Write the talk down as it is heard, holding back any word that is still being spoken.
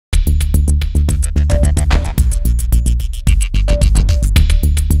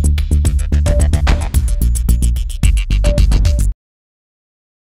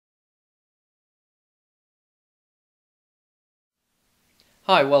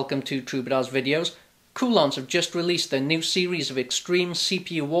Hi, welcome to Troubadour's Videos. Koolance have just released their new series of extreme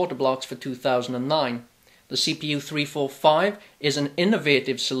CPU water blocks for 2009. The CPU-345 is an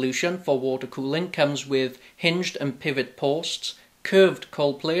innovative solution for water cooling, comes with hinged and pivot posts, curved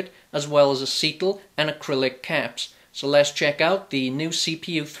cold plate, as well as acetal and acrylic caps. So let's check out the new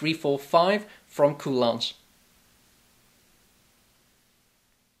CPU-345 from Koolance.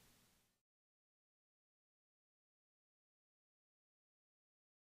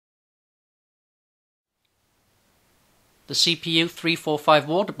 The CPU-345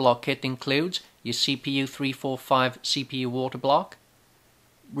 water block kit includes your CPU-345 CPU water block,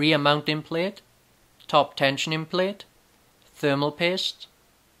 rear mounting plate, top tensioning plate, thermal paste,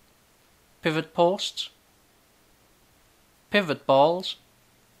 pivot posts, pivot balls,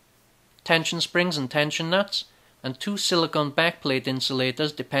 tension springs and tension nuts, and two silicone backplate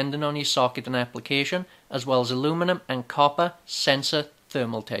insulators depending on your socket and application, as well as aluminum and copper sensor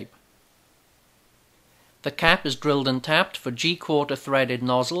thermal tape. The cap is drilled and tapped for G-quarter threaded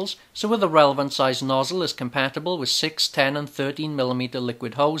nozzles, so with a relevant size nozzle is compatible with 6, 10 and 13 mm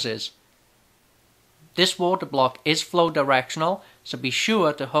liquid hoses. This water block is flow directional, so be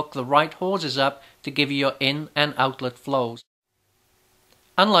sure to hook the right hoses up to give you your in and outlet flows.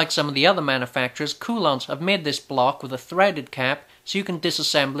 Unlike some of the other manufacturers, Koolance have made this block with a threaded cap so you can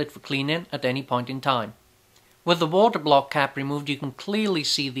disassemble it for cleaning at any point in time. With the water block cap removed, you can clearly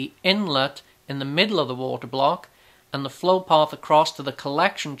see the inlet in the middle of the water block and the flow path across to the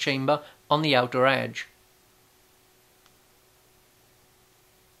collection chamber on the outer edge.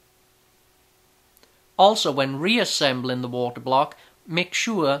 Also, when reassembling the water block, make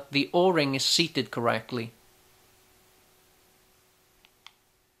sure the O-ring is seated correctly.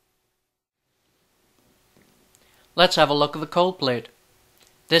 Let's have a look at the cold plate.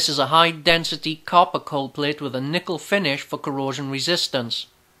 This is a high density copper cold plate with a nickel finish for corrosion resistance.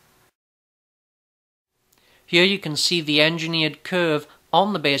 Here you can see the engineered curve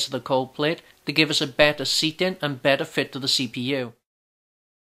on the base of the cold plate to give us a better seating and better fit to the CPU.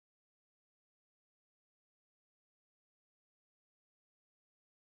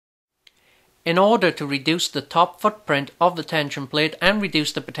 In order to reduce the top footprint of the tension plate and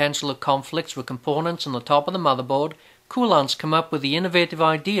reduce the potential of conflicts with components on the top of the motherboard, Koolance come up with the innovative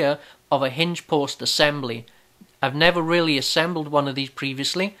idea of a hinge post assembly. I've never really assembled one of these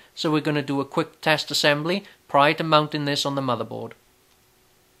previously, so we're going to do a quick test assembly prior to mounting this on the motherboard.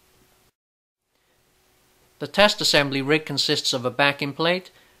 The test assembly rig consists of a backing plate,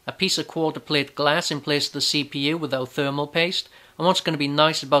 a piece of quarter plate glass in place of the CPU without thermal paste, and what's going to be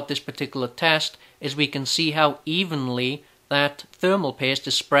nice about this particular test is we can see how evenly that thermal paste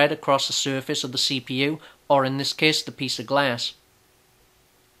is spread across the surface of the CPU, or in this case the piece of glass.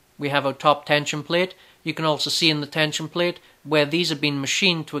 We have our top tension plate. You can also see in the tension plate where these have been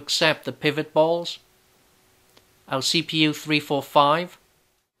machined to accept the pivot balls. Our CPU-345,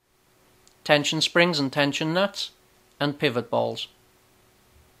 tension springs and tension nuts, and pivot balls.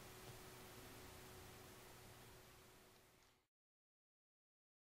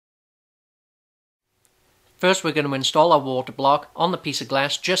 First we're going to install our water block on the piece of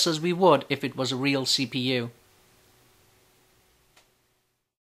glass just as we would if it was a real CPU.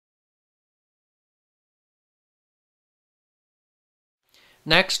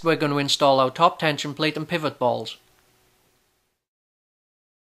 Next, we're going to install our top tension plate and pivot balls.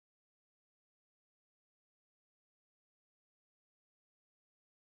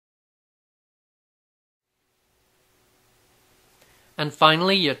 And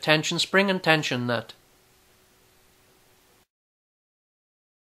finally, your tension spring and tension nut.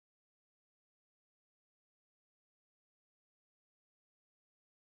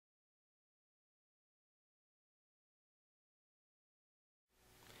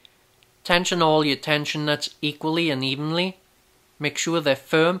 Tension all your tension nuts equally and evenly. Make sure they're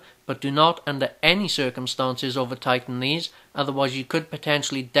firm, but do not under any circumstances over tighten these, otherwise you could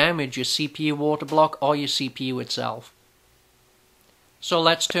potentially damage your CPU water block or your CPU itself. So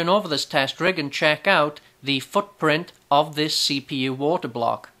let's turn over this test rig and check out the footprint of this CPU water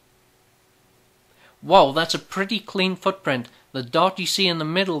block. Wow, that's a pretty clean footprint. The dot you see in the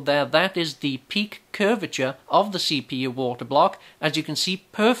middle there, that is the peak curvature of the CPU water block. As you can see,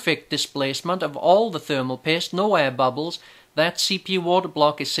 perfect displacement of all the thermal paste, no air bubbles. That CPU water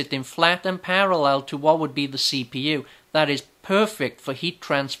block is sitting flat and parallel to what would be the CPU. That is perfect for heat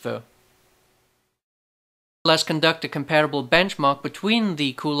transfer. Let's conduct a comparable benchmark between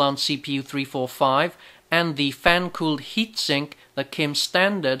the Koolance CPU-345 and the fan-cooled heatsink that came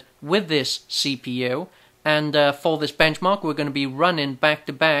standard with this CPU. And for this benchmark, we're going to be running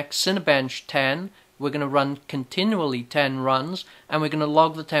back-to-back Cinebench 10 we're going to run continually 10 runs, and we're going to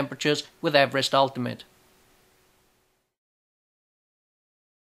log the temperatures with Everest Ultimate.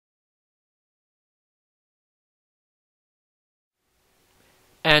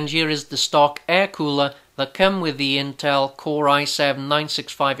 And here is the stock air cooler that come with the Intel Core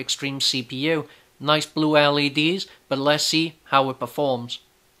i7-965 Extreme CPU. Nice blue LEDs, but let's see how it performs.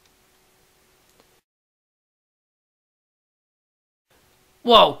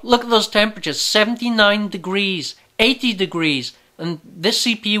 Whoa, look at those temperatures, 79 degrees, 80 degrees, and this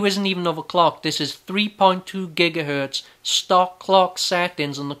CPU isn't even overclocked. This is 3.2 GHz stock clock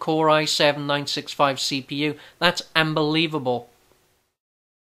settings on the Core i7-965 CPU. That's unbelievable.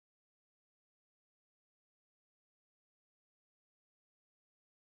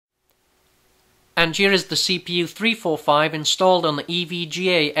 And here is the CPU-345 installed on the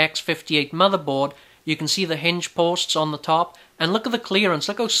EVGA X58 motherboard. You can see the hinge posts on the top, and look at the clearance,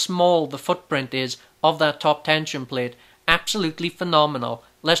 look how small the footprint is of that top tension plate. Absolutely phenomenal.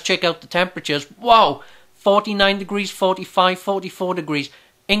 Let's check out the temperatures. Wow! 49 degrees, 45, 44 degrees.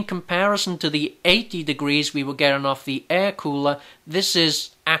 In comparison to the 80 degrees we were getting off the air cooler, this is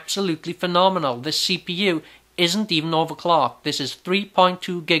absolutely phenomenal. This CPU isn't even overclocked. This is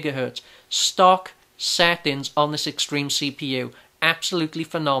 3.2 GHz stock settings on this Extreme CPU. Absolutely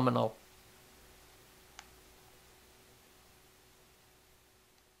phenomenal.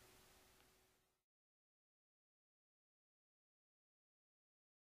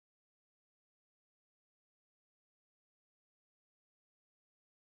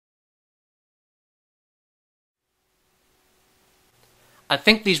 I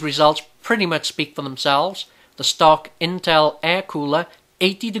think these results pretty much speak for themselves. The stock Intel air cooler,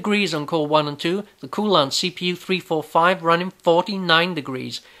 80 degrees on core 1 and 2. The Koolance CPU-345 running 49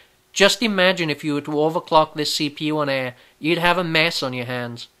 degrees. Just imagine if you were to overclock this CPU on air. You'd have a mess on your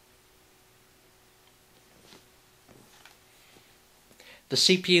hands. The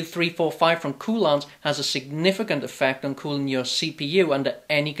CPU-345 from Koolance has a significant effect on cooling your CPU under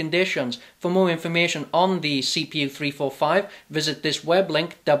any conditions. For more information on the CPU-345, visit this web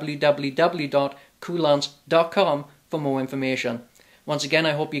link www.koolance.com for more information. Once again,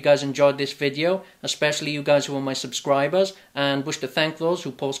 I hope you guys enjoyed this video, especially you guys who are my subscribers, and wish to thank those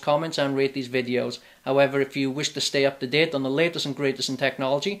who post comments and rate these videos. However, if you wish to stay up to date on the latest and greatest in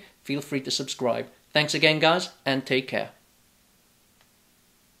technology, feel free to subscribe. Thanks again, guys, and take care.